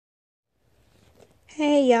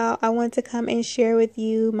Hey y'all, I want to come and share with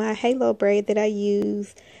you my halo braid that I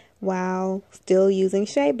use while still using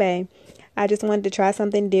chebe. I just wanted to try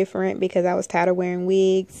something different because I was tired of wearing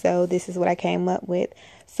wigs, so this is what I came up with.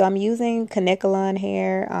 So I'm using Kanekalon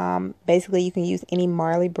hair. Basically, you can use any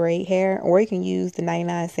Marley braid hair, or you can use the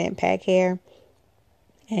 99-cent pack hair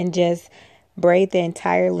and just braid the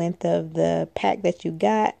entire length of the pack that you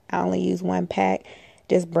got. I only use one pack.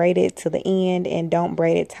 Just braid it to the end and don't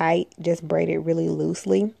braid it tight. Just braid it really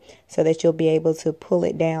loosely so that you'll be able to pull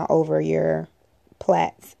it down over your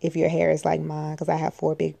plaits if your hair is like mine, because I have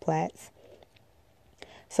 4 big plaits.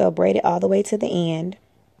 So braid it all the way to the end.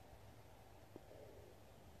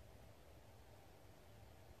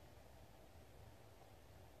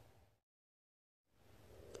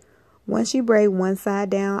 Once you braid one side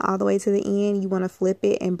down all the way to the end, you want to flip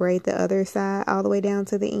it and braid the other side all the way down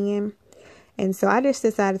to the end. And so I just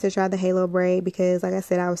decided to try the halo braid because, like I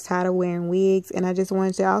said, I was tired of wearing wigs. And I just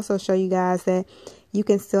wanted to also show you guys that you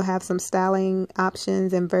can still have some styling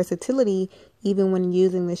options and versatility even when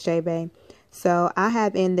using the chebe. So I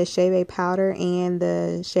have in the chebe powder and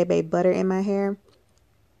the chebe butter in my hair.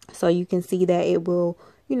 So you can see that it will,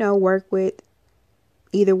 work with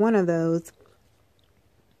either one of those.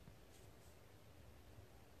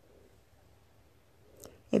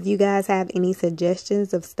 If you guys have any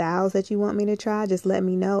suggestions of styles that you want me to try, just let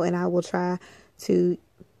me know and I will try to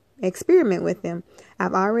experiment with them.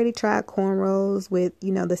 I've already tried cornrows with,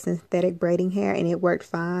 the synthetic braiding hair, and it worked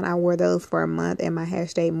fine. I wore those for a month and my hair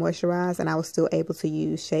stayed moisturized, and I was still able to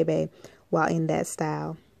use chebe while in that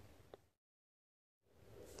style.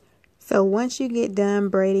 So once you get done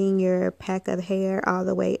braiding your pack of hair all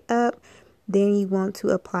the way up, then you want to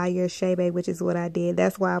apply your chebe, which is what I did.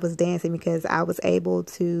 That's why I was dancing, because I was able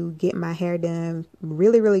to get my hair done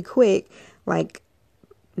really, really quick, like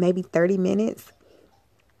maybe 30 minutes.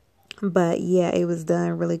 But yeah, it was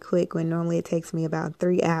done really quick when normally it takes me about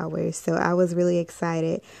 3 hours. So I was really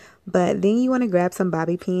excited. But then you want to grab some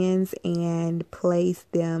bobby pins and place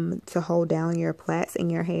them to hold down your plaits in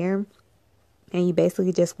your hair. And you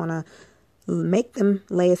basically just want to make them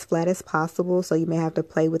lay as flat as possible. So you may have to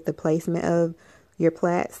play with the placement of your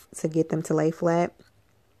plaits to get them to lay flat.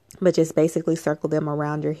 But just basically circle them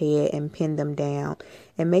around your head and pin them down.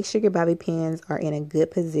 And make sure your bobby pins are in a good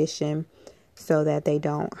position so that they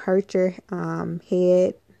don't hurt your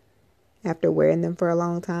head after wearing them for a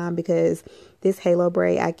long time, because this halo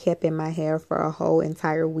braid I kept in my hair for a whole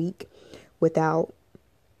entire week without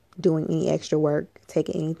doing any extra work,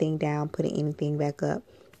 taking anything down, putting anything back up.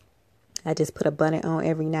 I just put a bun on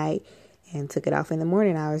every night and took it off in the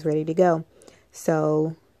morning. I was ready to go.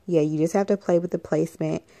 So yeah, you just have to play with the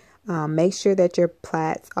placement. Make sure that your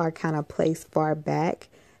plaits are kind of placed far back.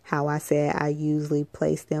 How I said I usually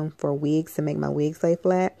place them for wigs to make my wigs lay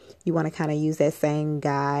flat. You want to kind of use that same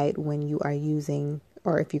guide when you are using,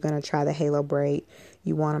 or if you're going to try the halo braid,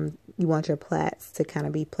 you want your plaits to kind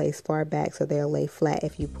of be placed far back so they'll lay flat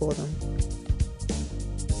if you pull them.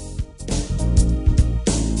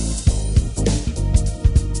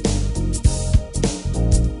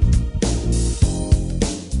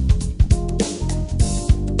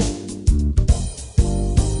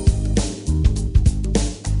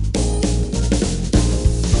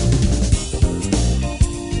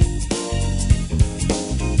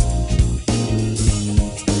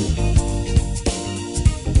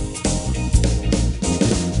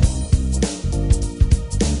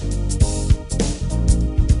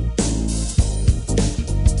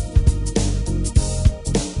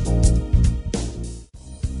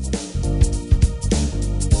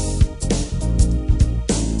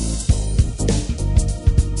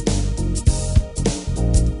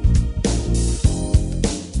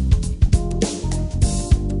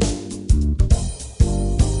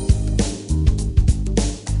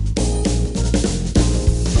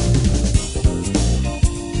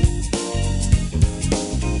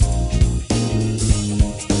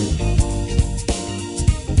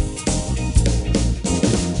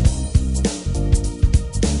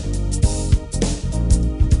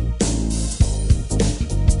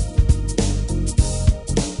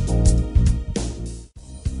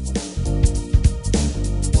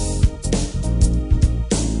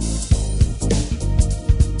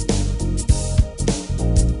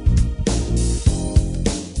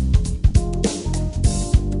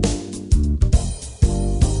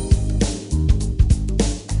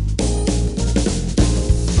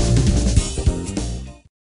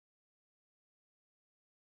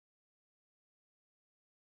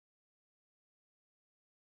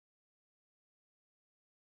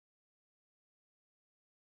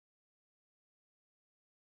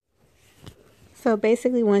 So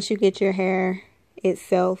basically, once you get your hair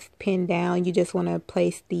itself pinned down. You just want to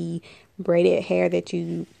place the braided hair that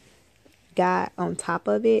you got on top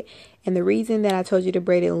of it. And the reason that I told you to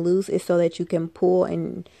braid it loose is so that you can pull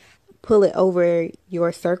it over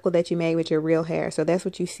your circle that you made with your real hair. So that's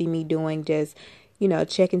what you see me doing, just, you know,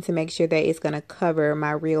 checking to make sure that it's going to cover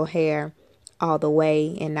my real hair all the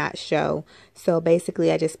way and not show. So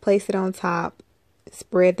basically I just place it on top,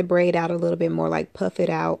 spread the braid out a little bit more, like puff it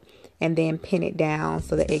out, and then pin it down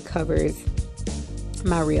so that it covers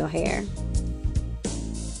my real hair.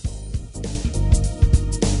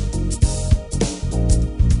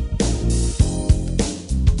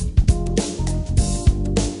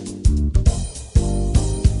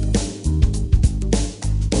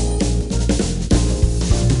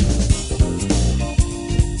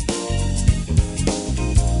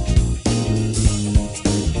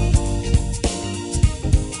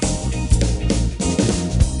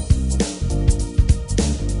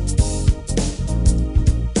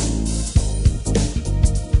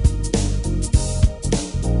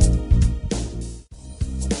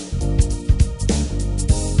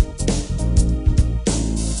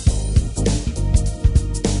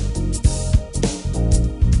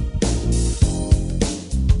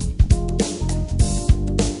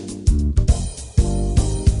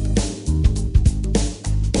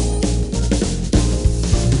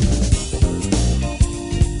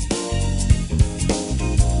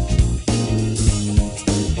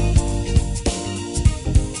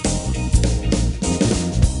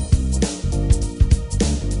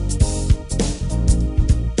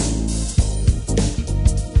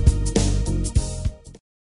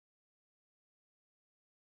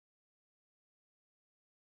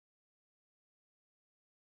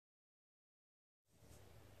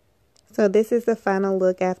 So this is the final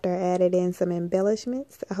look after I added in some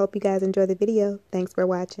embellishments. I hope you guys enjoy the video. Thanks for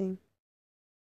watching.